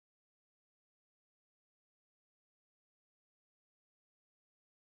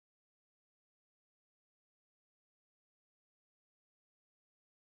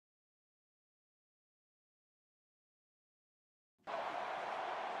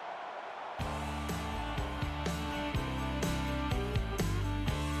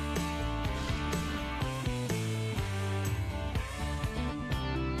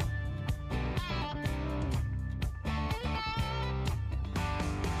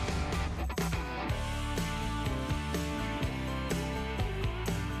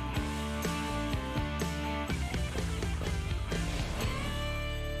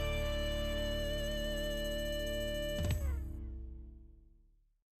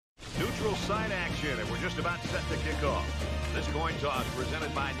neutral site action, and we're just about set to kick off. This coin toss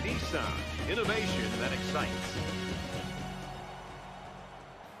presented by Nissan. Innovation that excites.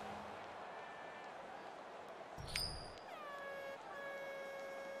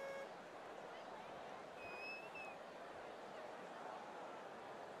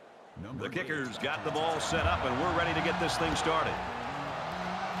 The kicker's got the ball set up, and we're ready to get this thing started.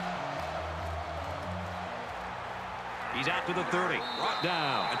 He's out to the 30, brought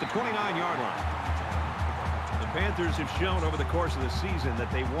down at the 29-yard line. The Panthers have shown over the course of the season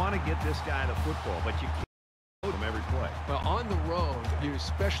that they want to get this guy the football, but you can't hold him every play. Well, on the road, you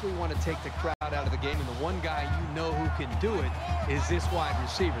especially want to take the crowd out of the game, and the one guy you know who can do it is this wide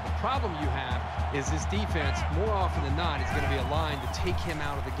receiver. The problem you have is this defense, more often than not, is going to be aligned to take him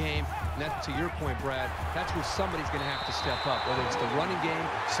out of the game. And that, to your point, Brad, that's where somebody's going to have to step up, whether it's the running game,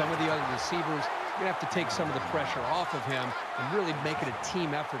 some of the other receivers. You're going to have to take some of the pressure off of him and really make it a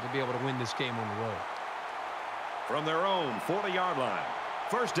team effort to be able to win this game on the road. From their own 40-yard line,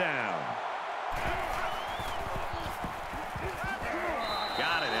 first down.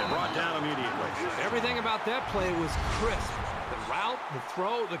 Got it, and brought down immediately. Everything about that play was crisp. The route, the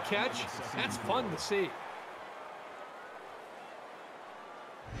throw, the catch, that's fun to see.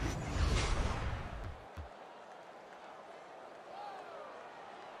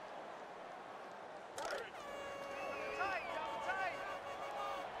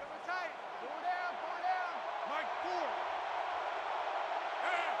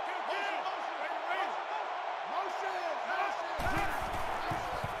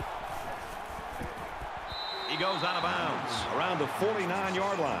 He goes out of bounds around the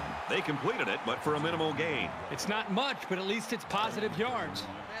 49-yard line. They completed it, but for a minimal gain. It's not much, but at least it's positive yards.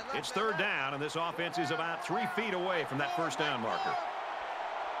 It's third down, and this offense is about 3 feet away from that first down marker.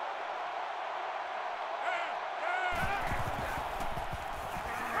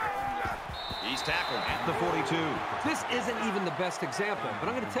 He's tackled at the 42. This isn't even the best example, but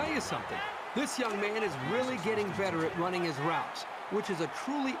I'm going to tell you something. This young man is really getting better at running his routes, which is a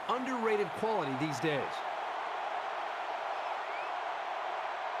truly underrated quality these days.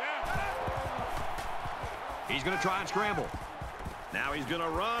 He's going to try and scramble. Now he's going to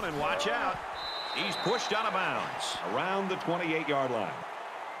run, and watch out. He's pushed out of bounds around the 28-yard line.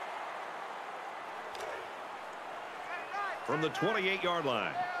 From the 28-yard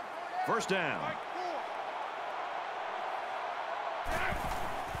line, first down.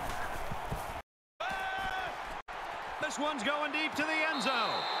 This one's going deep to the end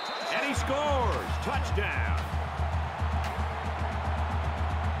zone. And he scores. Touchdown.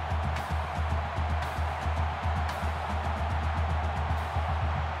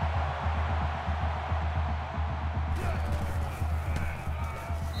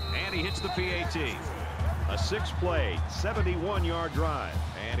 And he hits the PAT. A 6-play, 71-yard drive,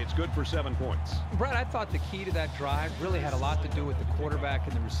 and it's good for 7 points. Brad, I thought the key to that drive really had a lot to do with the quarterback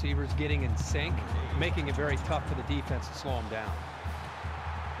and the receivers getting in sync, making it very tough for the defense to slow them down.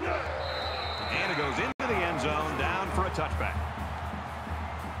 And it goes into the end zone, down for a touchback.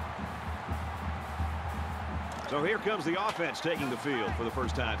 So here comes the offense taking the field for the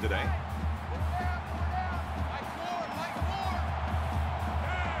first time today.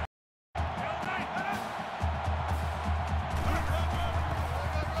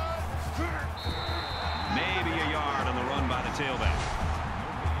 Maybe a yard on the run by the tailback.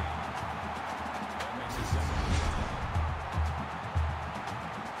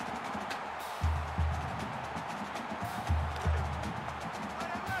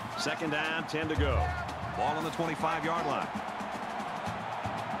 Second down, 10 to go. Ball on the 25-yard line.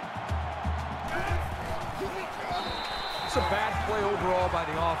 It's a bad play overall by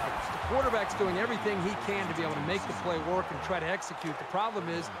the offense. The quarterback's doing everything he can to be able to make the play work and try to execute. The problem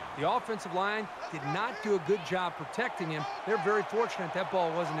is the offensive line did not do a good job protecting him. They're very fortunate that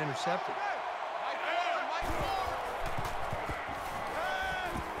ball wasn't intercepted.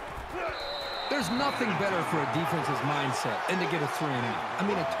 There's nothing better for a defense's mindset than to get a 3-and-out. I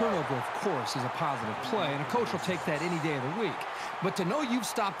mean, a turnover, of course, is a positive play, and a coach will take that any day of the week. But to know you've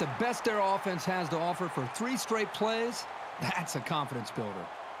stopped the best their offense has to offer for 3 straight plays, that's a confidence builder.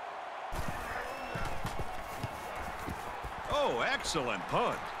 Oh, excellent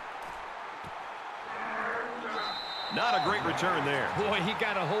punt. Not a great return there. Boy, he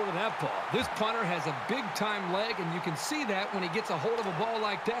got a hold of that ball. This punter has a big-time leg, and you can see that when he gets a hold of a ball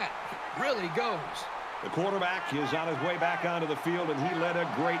like that. Really goes. The quarterback is on his way back onto the field, and he led a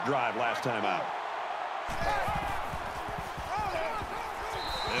great drive last time out.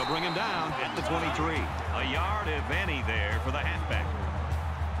 They'll bring him down at the 23. A yard, if any, there for the halfback.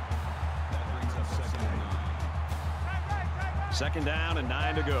 Second down and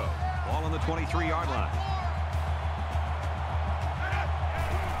 9 to go. Ball on the 23-yard line.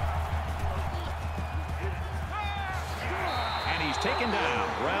 And he's taken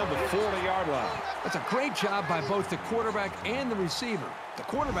down around the 40-yard line. That's a great job by both the quarterback and the receiver. The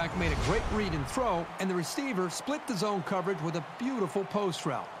quarterback made a great read and throw, and the receiver split the zone coverage with a beautiful post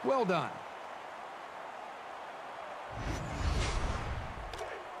route. Well done.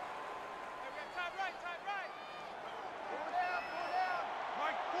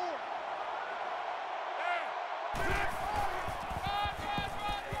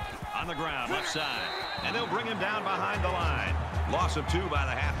 On the ground, left side. And they'll bring him down behind the line. Loss of 2 by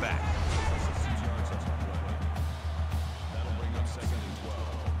the halfback.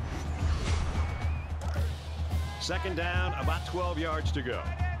 Second down, about 12 yards to go.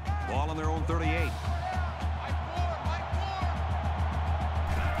 Ball on their own 38.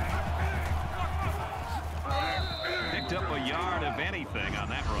 Picked up a yard of anything on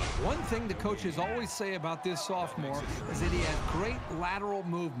that run. One thing the coaches always say about this sophomore is that he has great lateral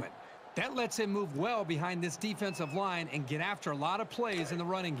movement. That lets him move well behind this defensive line and get after a lot of plays in the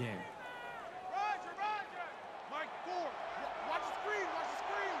running game. Roger, Roger. Mike, 4. Watch the screen, watch the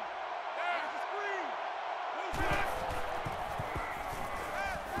screen. Watch the screen.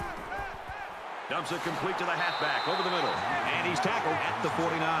 Dumps it complete to the halfback over the middle. And he's tackled at the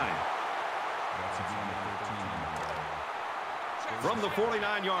 49. From the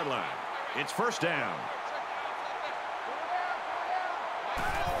 49-yard line, it's first down.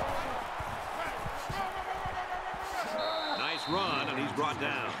 Nice run, and he's brought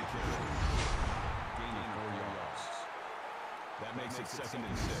down. Gaining 4 yards. That makes it 2nd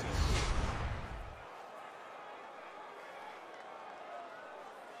and 6.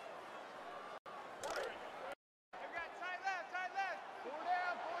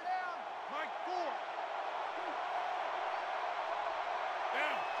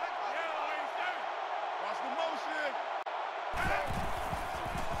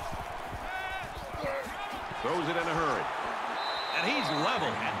 Throws it in a hurry. And he's level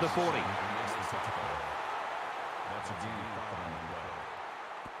at the 40.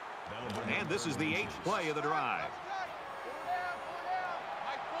 And this is the 8th play of the drive.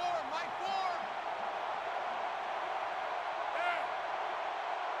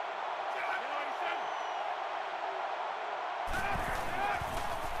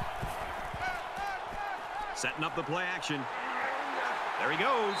 Setting up the play action. There he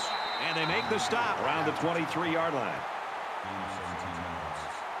goes. And they make the stop around the 23-yard line.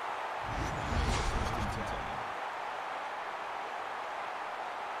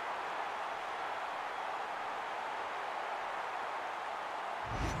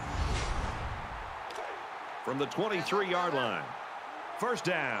 From the 23-yard line. First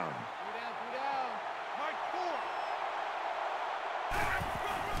down.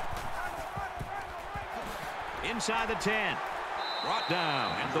 Inside the 10. Brought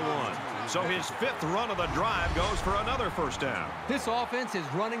down at the 1. So his 5th run of the drive goes for another first down. This offense is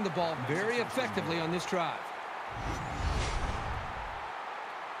running the ball very effectively on this drive.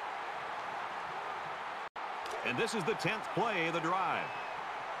 And this is the 10th play of the drive.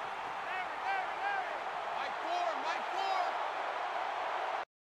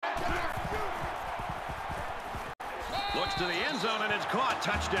 Looks to the end zone, and it's caught.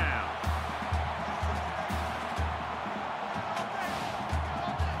 Touchdown.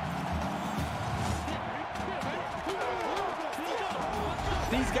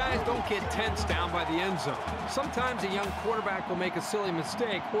 These guys don't get tensed down by the end zone. Sometimes a young quarterback will make a silly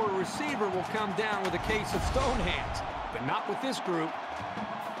mistake, or a receiver will come down with a case of stone hands, but not with this group.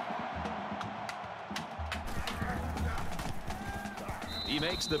 He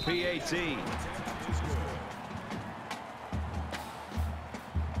makes the PAT.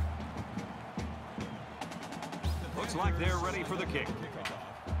 Looks like they're ready for the kick.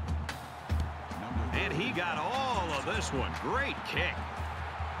 And he got all of this one. Great kick.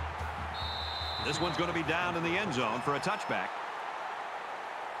 This one's going to be down in the end zone for a touchback.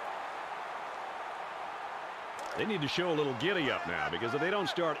 They need to show a little giddy up now, because if they don't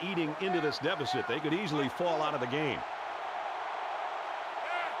start eating into this deficit, they could easily fall out of the game.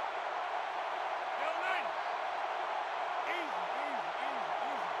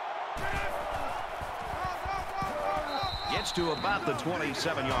 Gets to about the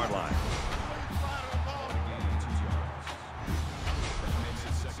 27-yard line.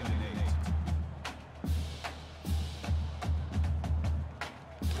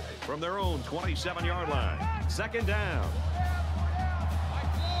 From their own 27-yard line. Second down.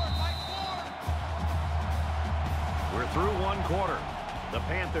 We're through 1 quarter. The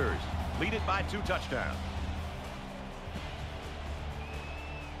Panthers lead it by 2 touchdowns.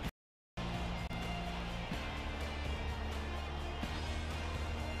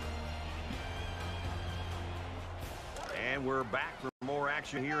 And we're back for more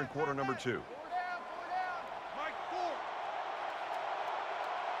action here in quarter number 2. Four down. Mike, 4.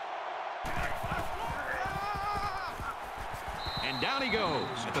 And down he goes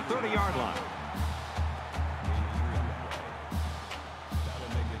at the 30-yard line.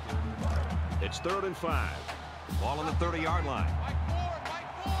 It's 3rd and 5. Ball on the 30-yard line. Mike, 4.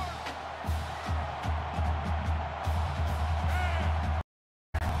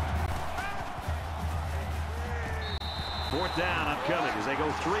 4th down upcoming as they go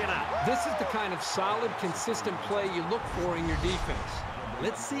 3 and out. This is the kind of solid, consistent play you look for in your defense.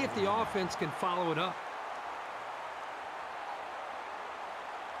 Let's see if the offense can follow it up.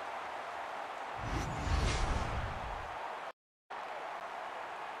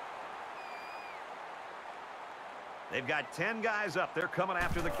 They've got 10 guys up. They're coming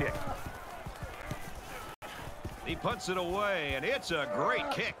after the kick. He punts it away, and it's a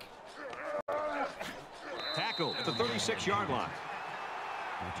great kick. Tackle at the 36-yard line.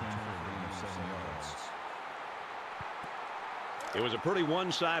 It was a pretty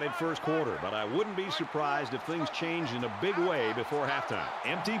one-sided first quarter, but I wouldn't be surprised if things changed in a big way before halftime.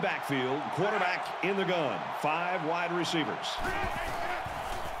 Empty backfield, quarterback in the gun, 5 wide receivers.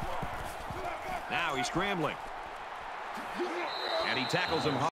 Now he's scrambling. And he tackles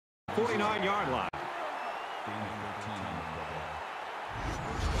him hard, 49-yard line.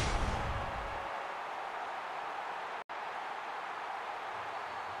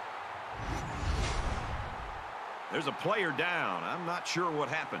 There's a player down. I'm not sure what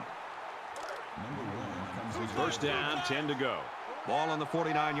happened. First down, 10 to go. Ball on the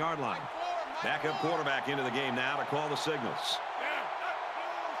 49-yard line. Backup quarterback into the game now to call the signals.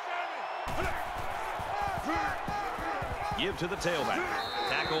 Give to the tailback.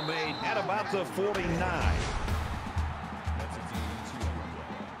 Tackle made at about the 49. That's a gain of 2 on the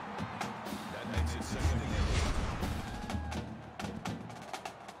play. That makes it 2nd and 8.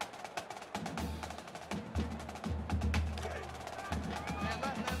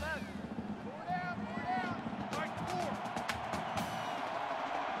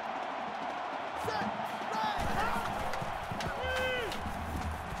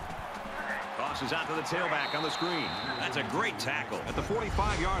 Tosses out to the tailback on the screen. That's a great tackle at the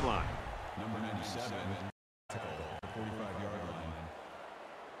 45-yard line. Number 97, tackle at the 45-yard line.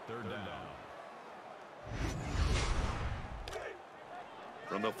 3rd down.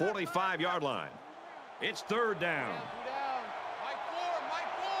 From the 45-yard line, it's 3rd down. Mike,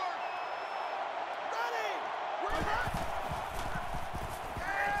 4. Ready.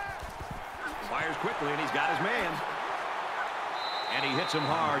 Fires quickly, and he's got his man. And he hits him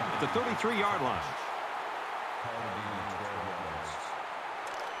hard at the 33-yard line. Call a gain of 12 yards.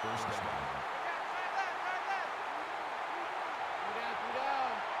 First down.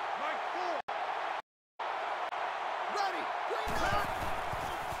 Mike, 4. Ready.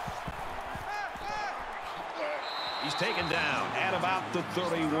 He's taken down at about the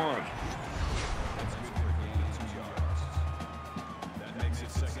 31. That's good for a gain of 2 yards. That makes it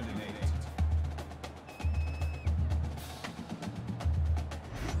 2nd and 8.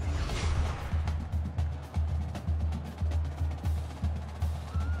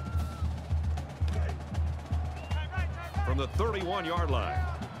 From the 31-yard line,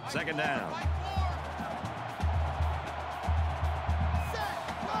 2nd down.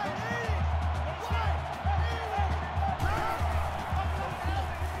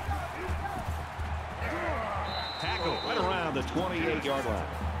 Tackle right around the 28-yard line.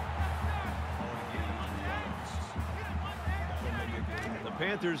 The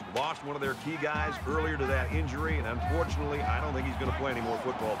Panthers lost one of their key guys earlier to that injury, and unfortunately, I don't think he's going to play any more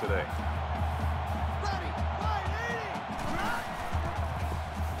football today.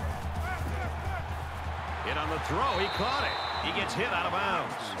 Hit on the throw. He caught it. He gets hit out of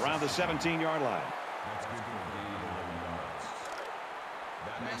bounds around the 17-yard line. That's good for a gain of 11 yards.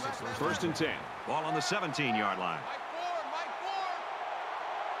 That makes it 1st and 10. Ball on the 17-yard line. Mike,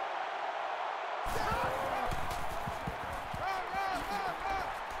 4.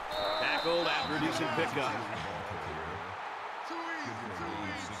 Tackled after a decent pickup.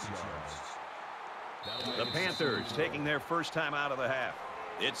 The Panthers taking their first time out of the half.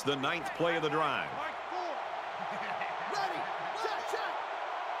 It's the 9th play of the drive. Mike, 4. Ready. Check.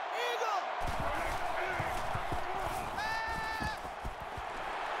 Eagle.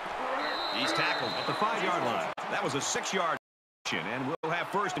 He's tackled at the 5-yard line. That was a 6-yard and we'll have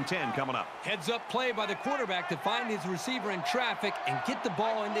 1st and 10 coming up. Heads up play by the quarterback to find his receiver in traffic and get the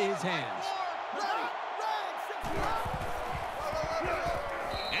ball into his hands.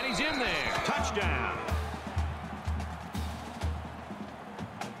 And he's in there. Touchdown.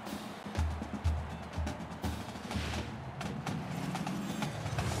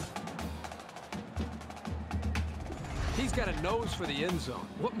 He's got a nose for the end zone.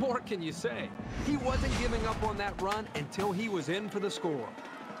 What more can you say? He wasn't giving up on that run until he was in for the score.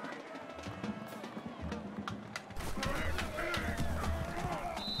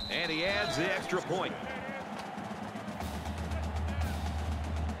 And he adds the extra point.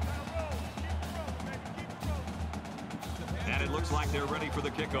 And it looks like they're ready for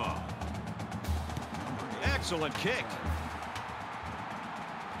the kickoff. Excellent kick.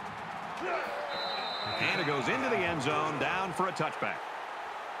 And it goes into the end zone, down for a touchback.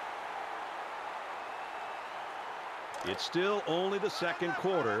 It's still only the second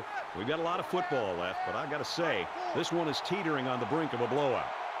quarter. We've got a lot of football left, but I've got to say, this one is teetering on the brink of a blowout.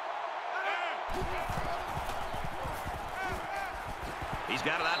 He's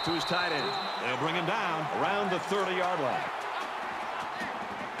got it out to his tight end. They'll bring him down around the 30-yard line.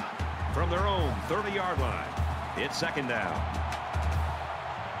 From their own 30-yard line, it's second down.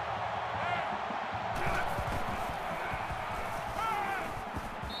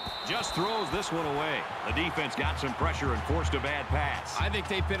 Just throws this one away. The defense got some pressure and forced a bad pass. I think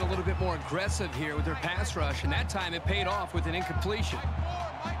they've been a little bit more aggressive here with their pass rush, and that time it paid off with an incompletion.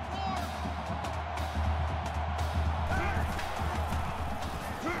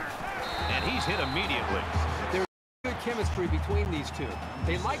 And he's hit immediately. There's good chemistry between these two.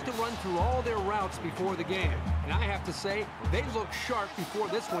 They like to run through all their routes before the game, and I have to say, they looked sharp before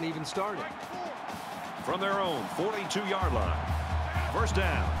this one even started. From their own 42-yard line, first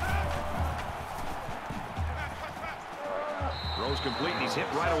down. Throws complete, and he's hit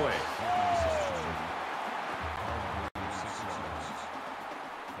right away.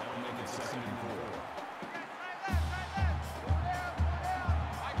 That'll make it second and 4.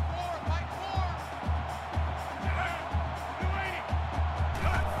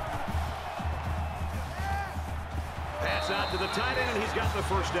 Pass out to the tight end, and he's got the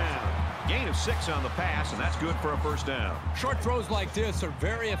first down. Gain of 6 on the pass, and that's good for a first down. Short throws like this are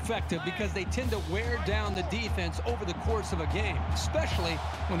very effective because they tend to wear down the defense over the course of a game, especially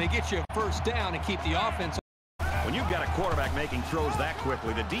when they get you a first down and keep the offense. When you've got a quarterback making throws that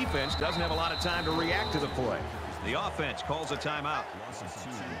quickly, the defense doesn't have a lot of time to react to the play. The offense calls a timeout.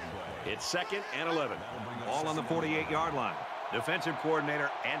 It's second and 11. All on the 48-yard line. Defensive coordinator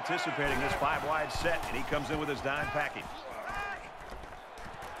anticipating this 5-wide set, and he comes in with his dime package.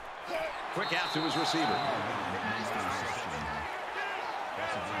 Quick out to his receiver.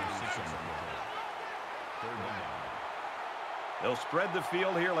 They'll spread the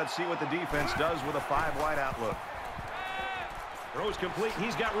field here. Let's see what the defense does with a 5-wide outlook. Throws complete.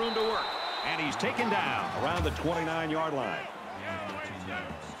 He's got room to work. And he's taken down around the 29-yard line.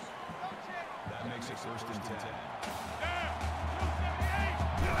 That makes it first and 10.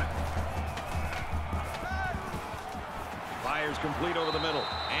 Fires complete over the middle.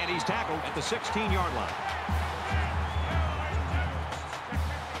 And he's tackled at the 16-yard line.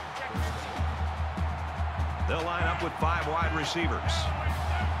 They'll line up with 5 wide receivers.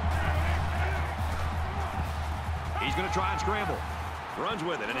 He's going to try and scramble. Runs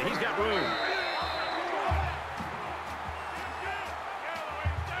with it, and he's got room.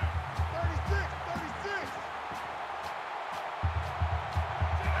 36.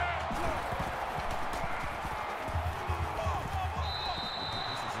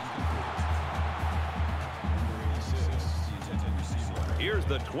 Here's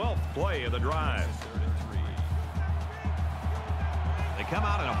the 12th play of the drive. They come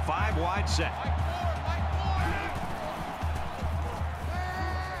out in a 5-wide set.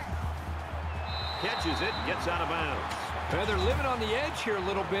 Catches it, gets out of bounds. Well, they're living on the edge here a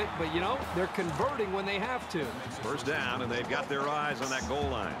little bit, but, you know, they're converting when they have to. First down, and they've got their eyes on that goal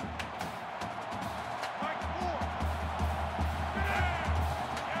line.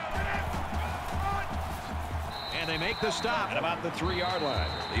 And they make the stop at about the 3-yard line.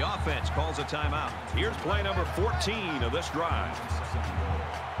 The offense calls a timeout. Here's play number 14 of this drive.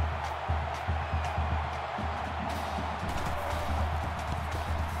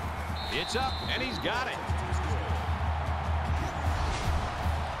 It's up, and he's got it.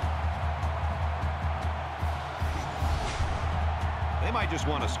 They might just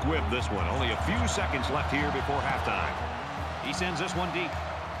want to squib this one. Only a few seconds left here before halftime. He sends this one deep.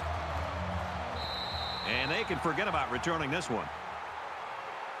 And they can forget about returning this one.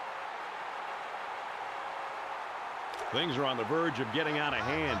 Things are on the verge of getting out of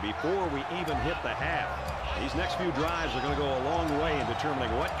hand before we even hit the half. These next few drives are going to go a long way in determining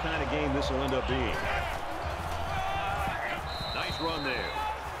what kind of game this will end up being. Nice run there.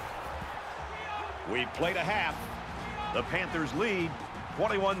 We played a half. The Panthers lead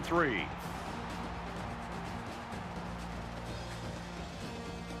 21-3.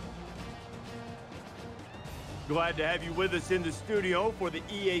 Glad to have you with us in the studio for the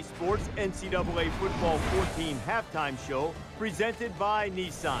EA Sports NCAA Football 14 halftime show presented by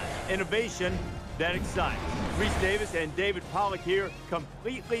Nissan. Innovation that excites. Reese Davis and David Pollack here,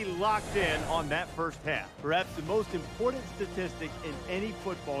 completely locked in on that first half. Perhaps the most important statistic in any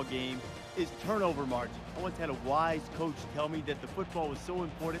football game is turnover margin. I once had a wise coach tell me that the football was so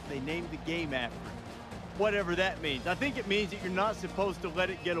important they named the game after it. Whatever that means. I think it means that you're not supposed to let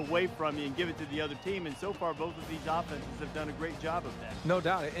it get away from you and give it to the other team, and so far both of these offenses have done a great job of that. No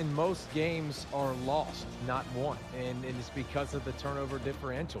doubt, and most games are lost, not won, and it's because of the turnover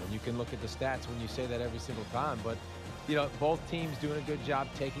differential. And you can look at the stats when you say that every single time, but you know, both teams doing a good job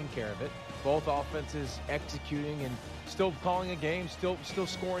taking care of it. Both offenses executing and still calling a game, still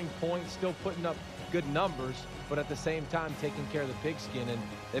scoring points, still putting up good numbers, but at the same time taking care of the pigskin. And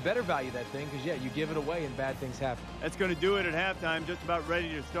they better value that thing because, yeah, you give it away and bad things happen. That's going to do it at halftime, just about ready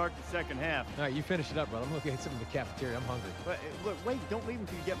to start the second half. All right, you finish it up, brother. I'm looking at something in the cafeteria. I'm hungry. But, look, wait, don't leave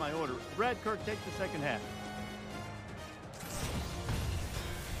until you get my order. Brad Kirk, take the second half.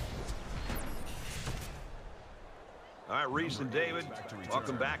 All right, Reese and David,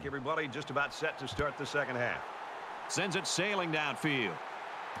 welcome back, everybody. Just about set to start the second half. Sends it sailing downfield.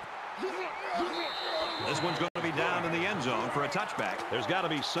 This one's going to be down in the end zone for a touchback. There's got to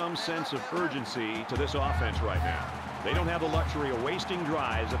be some sense of urgency to this offense right now. They don't have the luxury of wasting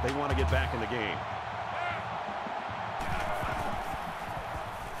drives if they want to get back in the game.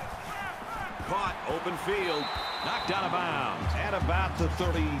 Caught, open field, knocked out of bounds at about the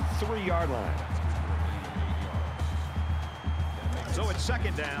 33-yard line. So it's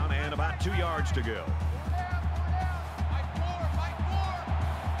second down and about 2 yards to go.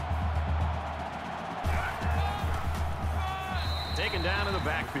 Taken down in the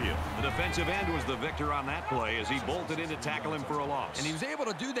backfield. The defensive end was the victor on that play as he bolted in to tackle him for a loss. And he was able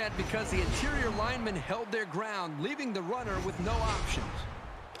to do that because the interior linemen held their ground, leaving the runner with no options.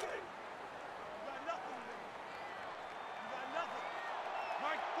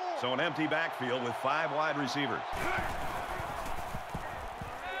 So an empty backfield with 5 wide receivers.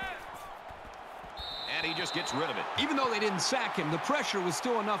 And he just gets rid of it. Even though they didn't sack him, the pressure was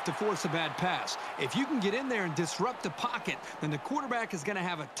still enough to force a bad pass. If you can get in there and disrupt the pocket, then the quarterback is going to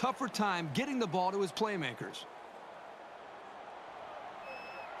have a tougher time getting the ball to his playmakers.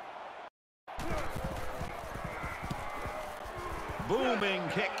 Booming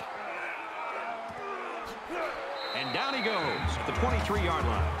kick. And down he goes at the 23-yard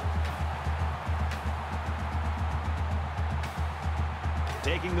line.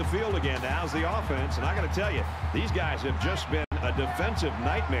 Taking the field again now is the offense, and I got to tell you, these guys have just been a defensive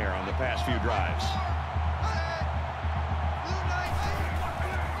nightmare on the past few drives.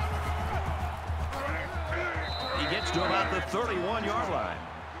 He gets to about the 31-yard line.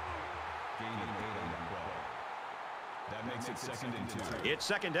 That makes it second and 2. It's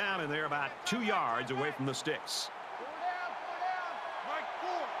second down, and they're about 2 yards away from the sticks.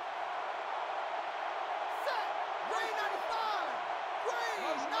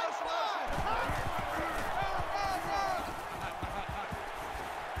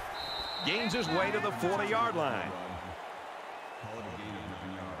 Gains his way to the 40-yard line. Call it a gain of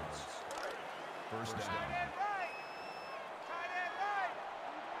 9 yards. First down.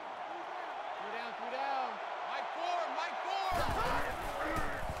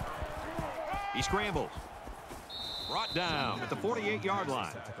 He scrambles. Brought down at the 48-yard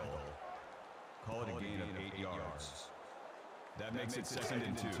line. Call it a gain of 8 yards. That makes it second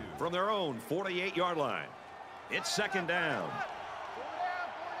and 2. From their own 48-yard line. It's second down.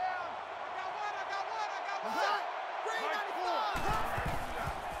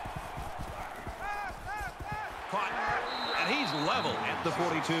 Caught. And he's level at the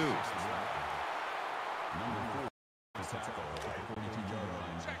 42.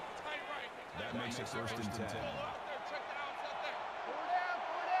 That makes it first and 10.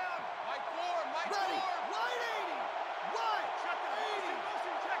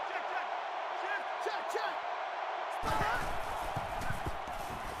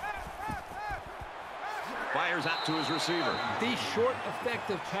 Fires out to his receiver. These short,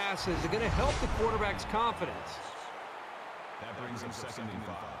 effective passes are going to help the quarterback's confidence. That brings him second and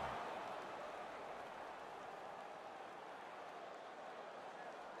 5.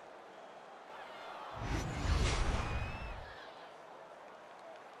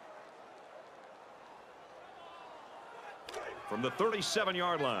 From the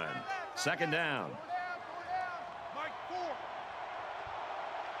 37-yard line. Second down.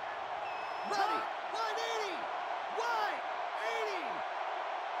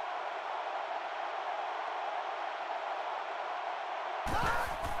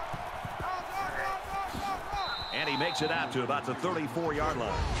 makes it out to about the 34-yard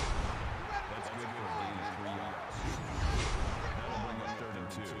line. That's good for a gain of 3 yards. That'll bring up 3rd and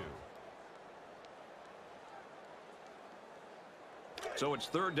 2. So it's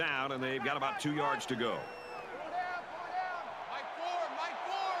 3rd down, and they've got about 2 yards to go.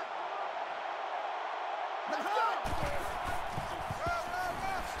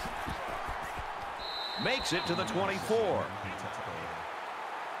 Makes it to the 24.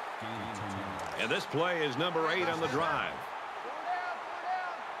 And this play is number 8 on the drive.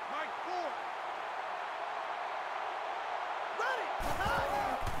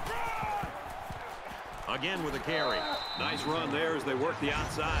 Again with a carry. Nice run there as they work the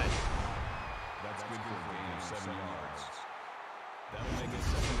outside. That's good for a gain of 7 yards. That'll make it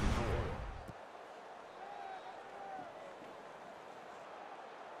 2nd and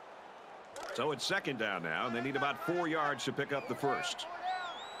 4. So it's 2nd down now, and they need about 4 yards to pick up the first.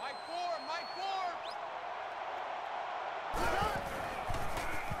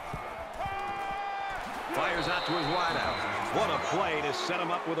 Fires out to his wideout. What a play to set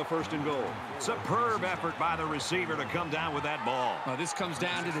him up with a 1st and goal. Superb effort by the receiver to come down with that ball. This comes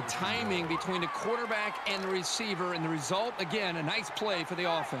down to the timing between the quarterback and the receiver, and the result, again, a nice play for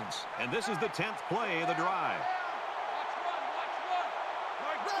the offense. And this is the 10th play of the drive.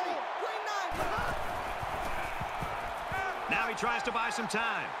 Now he tries to buy some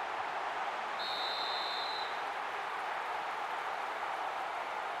time.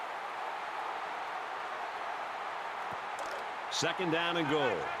 Second down and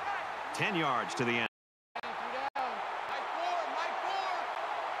goal. 10 yards to the end.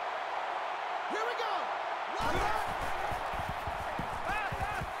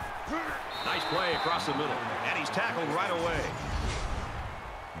 Nice play across the middle, and he's tackled right away.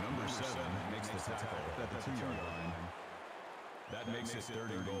 Number 7 makes the tackle at the 2-yard line. That makes it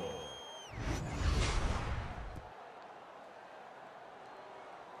 3rd and goal.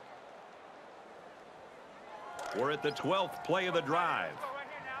 We're at the 12th play of the drive.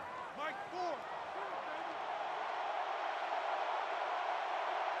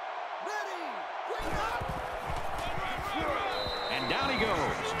 And down he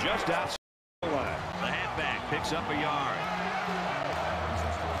goes, just outside the line. The halfback picks up a yard.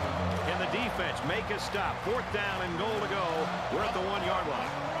 Can the defense make a stop? 4th down and goal to go. We're at the 1-yard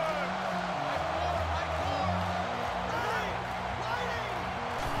line.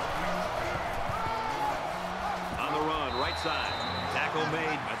 On the run, right side. Tackle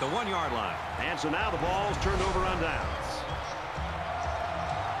made at the 1-yard line. And so now the ball's turned over on downs.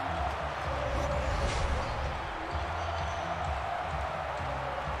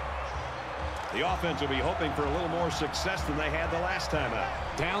 The offense will be hoping for a little more success than they had the last time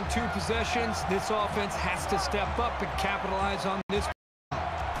out. Down 2 possessions, this offense has to step up and capitalize on this.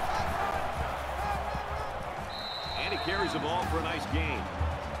 And he carries the ball for a nice gain.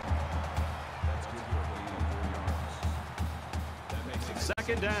 That's good for a gain of 4 yards. That makes it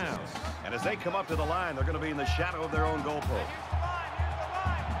 2nd down. And as they come up to the line, they're going to be in the shadow of their own goalpost.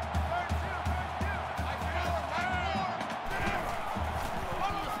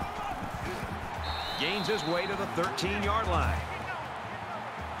 Gains his way to the 13-yard line.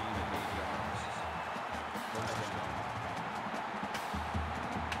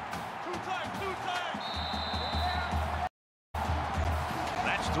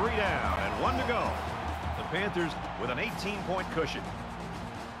 That's 3 down and 1 to go. The Panthers with an 18-point cushion.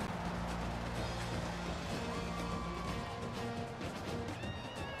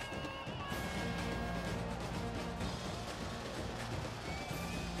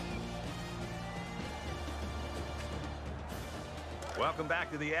 Welcome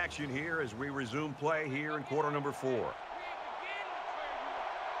back to the action here as we resume play here in quarter number 4.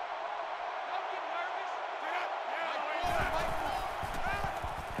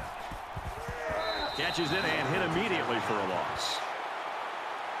 Catches it and hit immediately for a loss.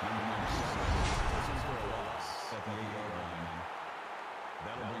 At the 8-yard line.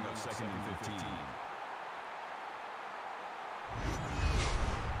 That'll bring up 2nd and 15.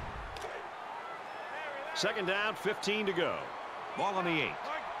 Second down, 15 to go. Ball on the 8. Hey, we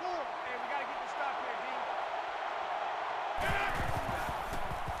gotta get the stop here,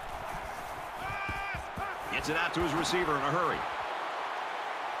 D. Gets it out to his receiver in a hurry.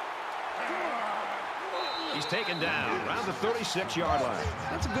 He's taken down around the 36-yard line.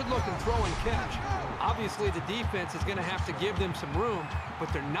 That's a good-looking throw and catch. Obviously, the defense is going to have to give them some room,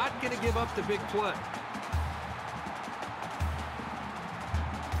 but they're not going to give up the big play.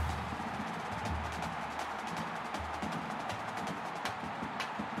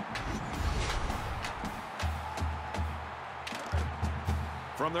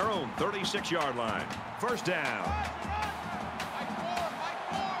 From their own 36-yard line, First down.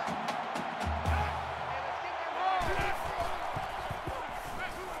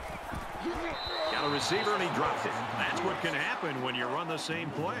 Got a receiver, and he dropped it. That's what can happen when you run the same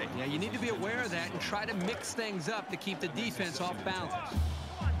play. Yeah, you need to be aware of that and try to mix things up to keep the defense off balance.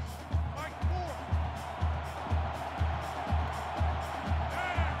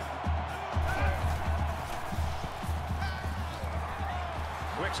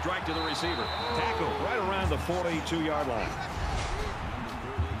 Quick strike to the receiver. Tackle right around the 42-yard line.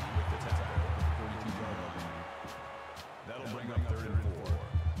 That'll bring up 3rd and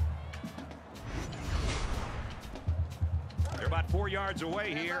 4. They're about 4 yards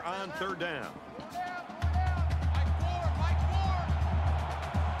away here on 3rd down.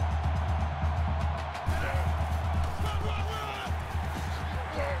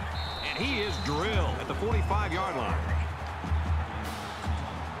 And he is drilled at the 45-yard line.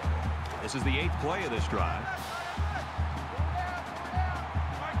 This is the 8th play of this drive.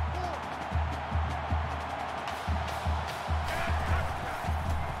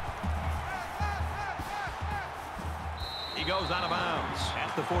 He goes out of bounds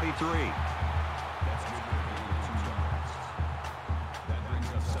at the 43. That brings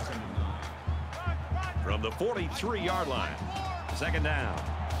up 2nd and 9. From the 43-yard line. 2nd down.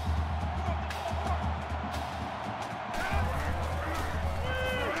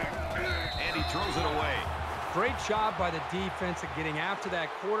 Throws it away. Great job by the defense at getting after that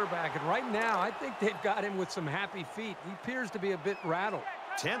quarterback. And right now, I think they've got him with some happy feet. He appears to be a bit rattled.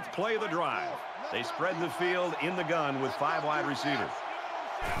 10th play of the drive. They spread the field in the gun with 5 wide receivers.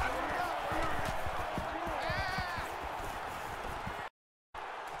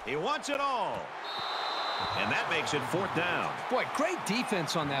 He wants it all. And that makes it 4th down. Boy, great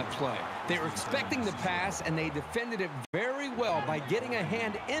defense on that play. They were expecting the pass, and they defended it very well by getting a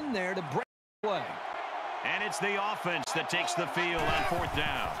hand in there to break the play. And it's the offense that takes the field on 4th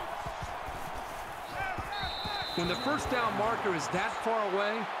down. When the first down marker is that far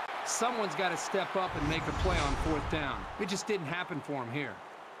away, someone's got to step up and make a play on 4th down. It just didn't happen for him here.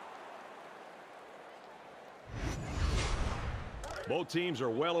 Both teams are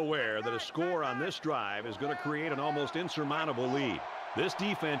well aware that a score on this drive is going to create an almost insurmountable lead. This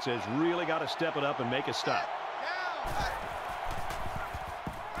defense has really got to step it up and make a stop.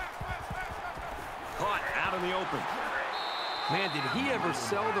 Caught out in the open. Man, did he ever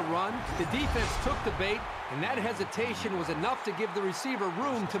sell the run? The defense took the bait, and that hesitation was enough to give the receiver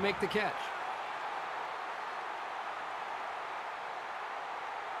room to make the catch.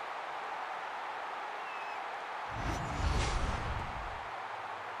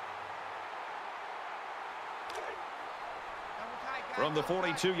 From the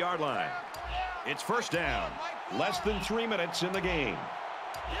 42-yard line. It's first down. Less than 3 minutes in the game.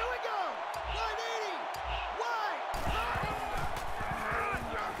 Here we go.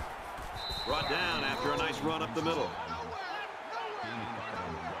 180. Brought down after a nice run up the middle.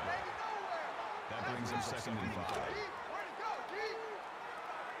 That brings him 2nd and 5.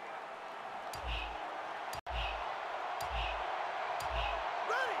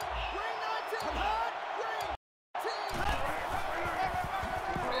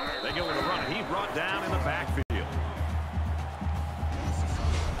 They go with a run, and he brought down in the backfield.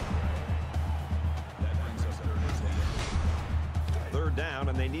 That brings us 3rd and 10. 3rd down,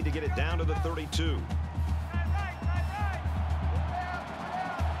 and they need to get it down to the 32.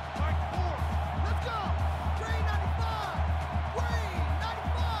 Let's go. Green 95. Green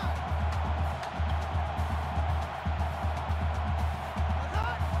 95.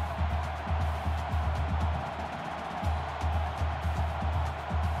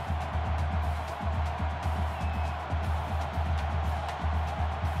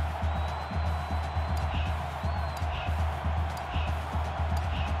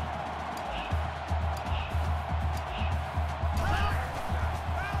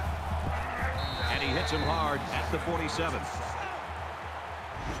 And he hits him hard at the 47. That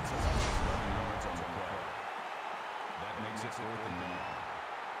makes it 4th and 9.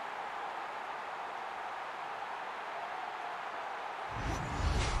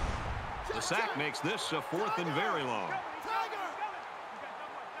 The sack makes this a 4th and very long.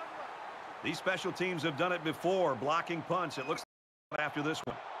 These special teams have done it before, blocking punts. It looks like after this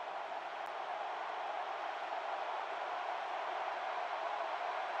one.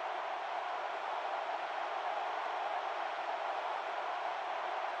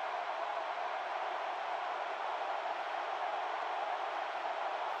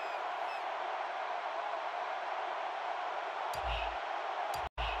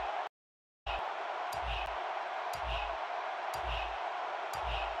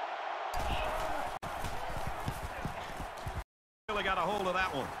 got a hold of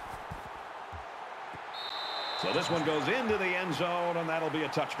that one. So this one goes into the end zone, and that'll be a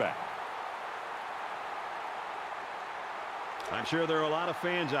touchback. I'm sure there are a lot of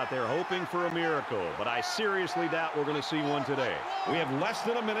fans out there hoping for a miracle, but I seriously doubt we're going to see one today. We have less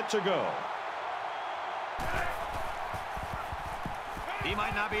than a minute to go. He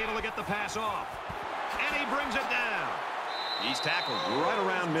might not be able to get the pass off. And he brings it down. He's tackled right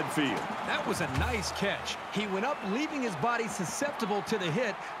around midfield. That was a nice catch. He went up, leaving his body susceptible to the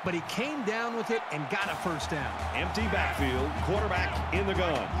hit, but he came down with it and got a first down. Empty backfield, quarterback in the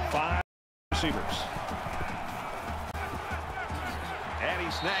gun. 5 receivers. And he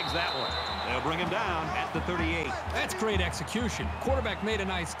snags that one. They'll bring him down at the 38. That's great execution. Quarterback made a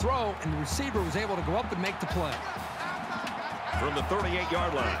nice throw, and the receiver was able to go up and make the play. From the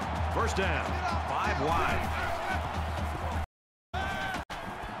 38-yard line. First down. 5 wide.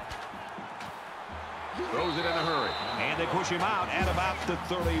 Throws it in a hurry. And they push him out at about the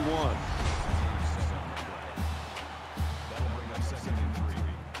 31. That'll bring up 2nd and 3.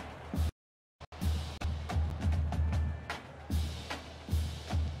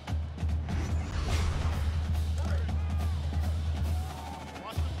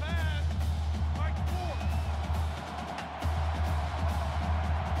 Watch the pass. Mike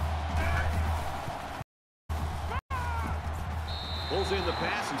 4. Pulls in the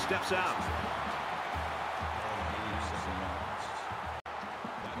pass and steps out.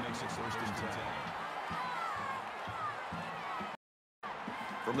 That makes it 1st and 10.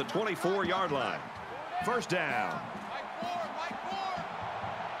 From the 24-yard line. First down. Mike 4. Mike 4.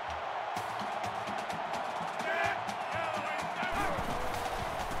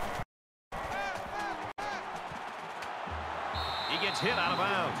 He gets hit out of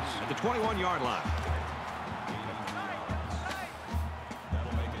bounds at the 21-yard line.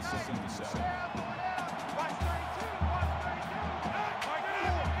 That'll make it 2nd and 7. Watch 32. Watch 32. Mike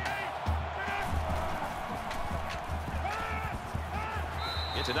 4.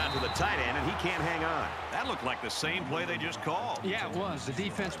 Gets it out to the tight end, and he can't hang on. That looked like the same play they just called. Yeah, it was. The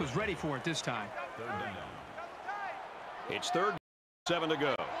defense was ready for it this time. 3rd down. It's 3rd, 7 to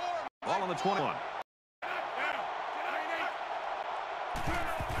go. Ball on the 21.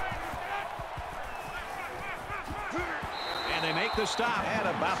 And they make the stop at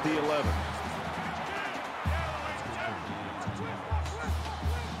about the 11.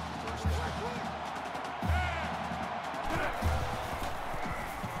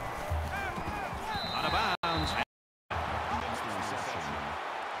 Out of bounds.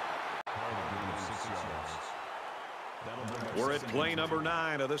 We're at play number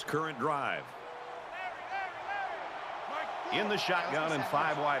 9 of this current drive. In the shotgun and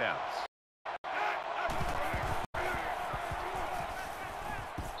 5 wideouts.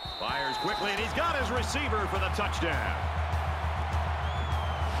 Fires quickly, and he's got his receiver for the touchdown.